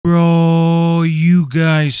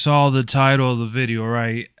guys saw the title of the video,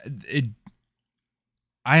 right?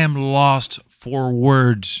 I am lost for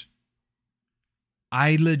words.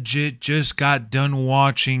 I legit just got done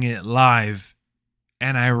watching it live,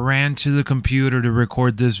 and I ran to the computer to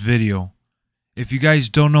record this video. If you guys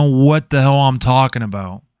don't know what the hell I'm talking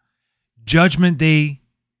about, Judgment Day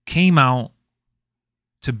came out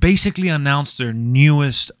to basically announce their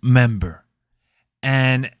newest member.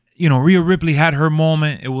 And, you know, Rhea Ripley had her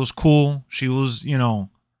moment. It was cool. She was, you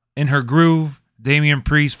know, in her groove. Damian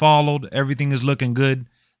Priest followed. Everything is looking good.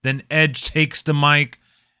 Then Edge takes the mic,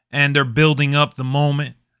 and they're building up the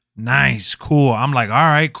moment. Nice, cool. I'm like, all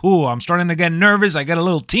right, cool. I'm starting to get nervous. I get a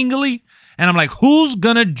little tingly. And I'm like, who's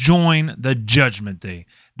going to join the Judgment Day?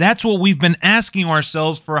 That's what we've been asking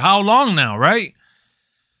ourselves for how long now, right?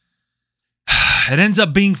 It ends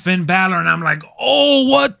up being Finn Balor, and I'm like, oh,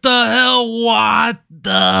 what the hell? What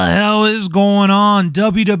the hell is going on?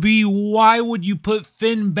 WWE, why would you put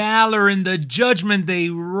Finn Balor in the Judgment Day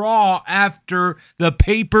Raw after the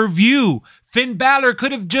pay-per-view? Finn Balor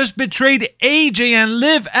could have just betrayed AJ and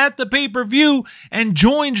Liv at the pay-per-view and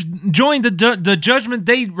joined the Judgment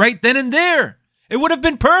Day right then and there. It would have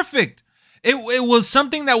been perfect. It was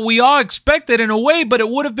something that we all expected in a way, but it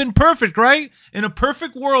would have been perfect, right? In a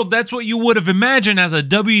perfect world, that's what you would have imagined as a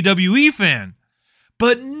WWE fan.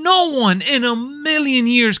 But no one in a million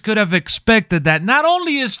years could have expected that. Not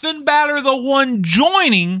only is Finn Balor the one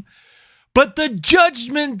joining, but the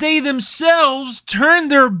Judgment Day themselves turned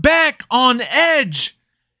their back on Edge.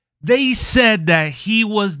 They said that he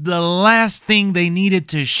was the last thing they needed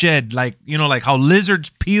to shed. Like, you know, like how lizards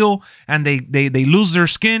peel and they lose their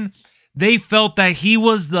skin. They felt that he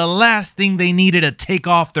was the last thing they needed to take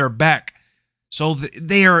off their back. So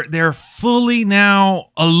they're fully now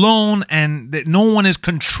alone, and that no one is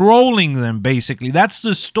controlling them, basically. That's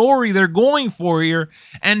the story they're going for here.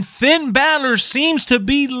 And Finn Balor seems to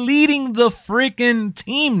be leading the freaking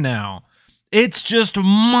team now. It's just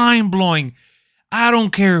mind-blowing. I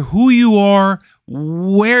don't care who you are,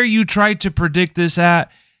 where you tried to predict this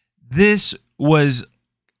at. This was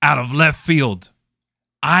out of left field.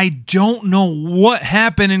 I don't know what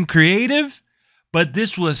happened in creative, but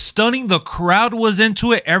this was stunning. The crowd was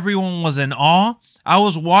into it. Everyone was in awe. I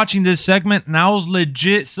was watching this segment, and I was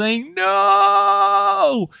legit saying,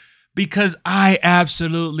 no, because I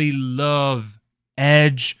absolutely love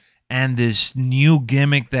Edge and this new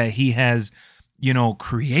gimmick that he has, you know,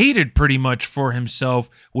 created pretty much for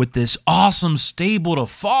himself with this awesome stable to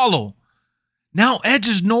follow. Now Edge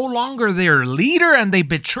is no longer their leader, and they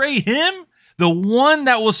betray him. The one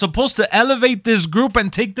that was supposed to elevate this group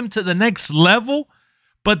and take them to the next level.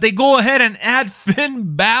 But they go ahead and add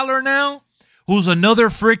Finn Balor now, who's another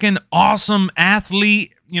freaking awesome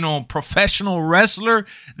athlete, you know, professional wrestler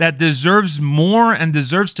that deserves more and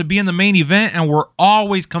deserves to be in the main event. And we're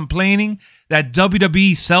always complaining that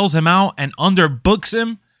WWE sells him out and underbooks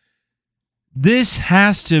him. This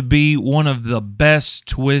has to be one of the best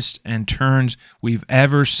twists and turns we've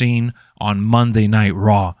ever seen on Monday Night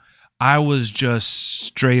Raw. I was just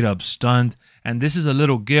straight up stunned. And this is a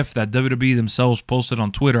little GIF that WWE themselves posted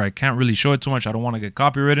on Twitter. I can't really show it too much. I don't want to get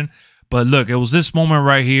copywritten. But look, it was this moment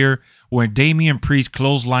right here where Damian Priest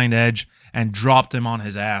clotheslined Edge and dropped him on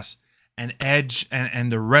his ass. And Edge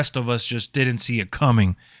and the rest of us just didn't see it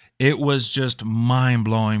coming. It was just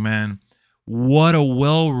mind-blowing, man. What a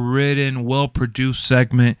well-written, well-produced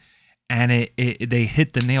segment. And they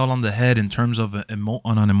hit the nail on the head in terms of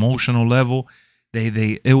on an emotional level.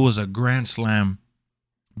 It was a grand slam,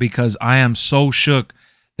 because I am so shook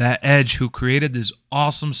that Edge, who created this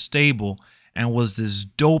awesome stable and was this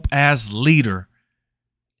dope-ass leader,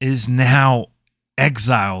 is now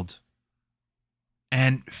exiled.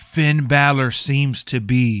 And Finn Balor seems to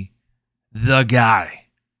be the guy.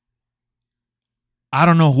 I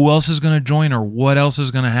don't know who else is going to join or what else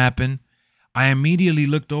is going to happen. I immediately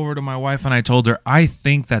looked over to my wife and I told her, I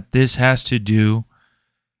think that this has to do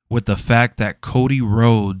with the fact that Cody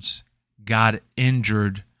Rhodes got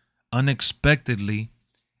injured unexpectedly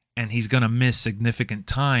and he's going to miss significant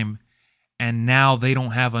time. And now they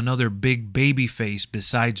don't have another big baby face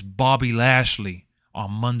besides Bobby Lashley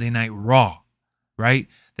on Monday Night Raw, right?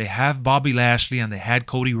 They have Bobby Lashley and they had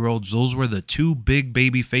Cody Rhodes. Those were the two big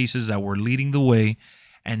baby faces that were leading the way.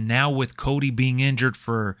 And now with Cody being injured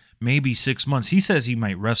for maybe 6 months, he says he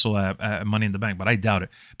might wrestle at Money in the Bank, but I doubt it.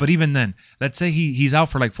 But even then, let's say he's out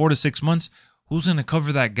for like 4 to 6 months. Who's going to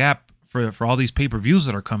cover that gap for all these pay-per-views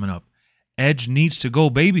that are coming up? Edge needs to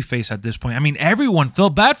go babyface at this point. I mean, everyone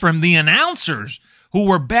felt bad for him. The announcers who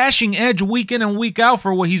were bashing Edge week in and week out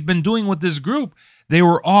for what he's been doing with this group, they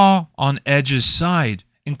were all on Edge's side,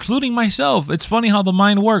 including myself. It's funny how the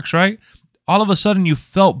mind works, right? All of a sudden, you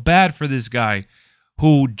felt bad for this guy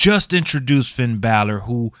who just introduced Finn Balor,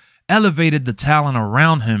 who elevated the talent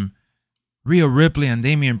around him. Rhea Ripley and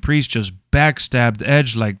Damian Priest just backstabbed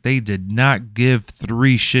Edge like they did not give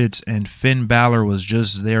three shits, and Finn Balor was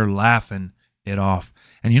just there laughing it off.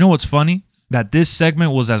 And you know what's funny? That this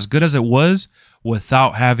segment was as good as it was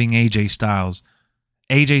without having AJ Styles.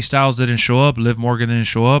 AJ Styles didn't show up. Liv Morgan didn't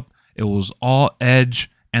show up. It was all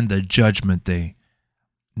Edge and the Judgment Day.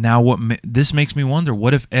 Now, this makes me wonder,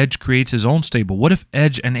 what if Edge creates his own stable? What if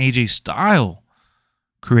Edge and AJ Styles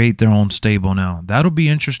create their own stable now? That'll be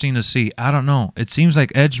interesting to see. I don't know. It seems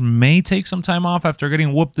like Edge may take some time off after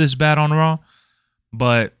getting whooped this bad on Raw,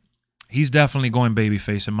 but he's definitely going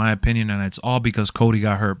babyface in my opinion, and it's all because Cody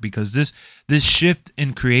got hurt, because this shift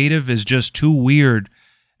in creative is just too weird,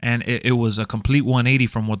 and it was a complete 180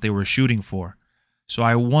 from what they were shooting for. So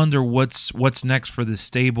I wonder what's next for this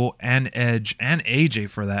stable, and Edge and AJ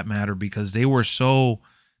for that matter, because they were so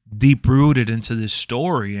deep-rooted into this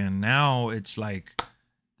story, and now it's like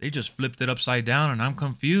they just flipped it upside down, and I'm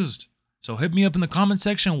confused. So hit me up in the comment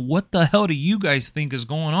section. What the hell do you guys think is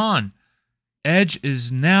going on? Edge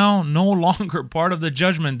is now no longer part of the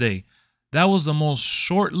Judgment Day. That was the most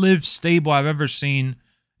short-lived stable I've ever seen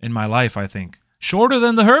in my life, I think. Shorter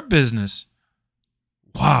than the Hurt Business.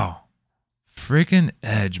 Wow. Freaking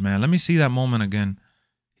Edge, man. Let me see that moment again.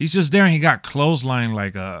 He's just there and he got clotheslined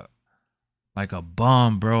like a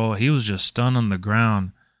bum, bro. He was just stunned on the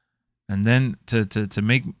ground. And then to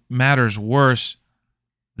make matters worse,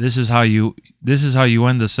 this is how you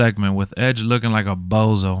end the segment with Edge looking like a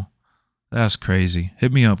bozo. That's crazy.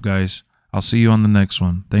 Hit me up, guys. I'll see you on the next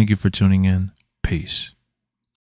one. Thank you for tuning in. Peace.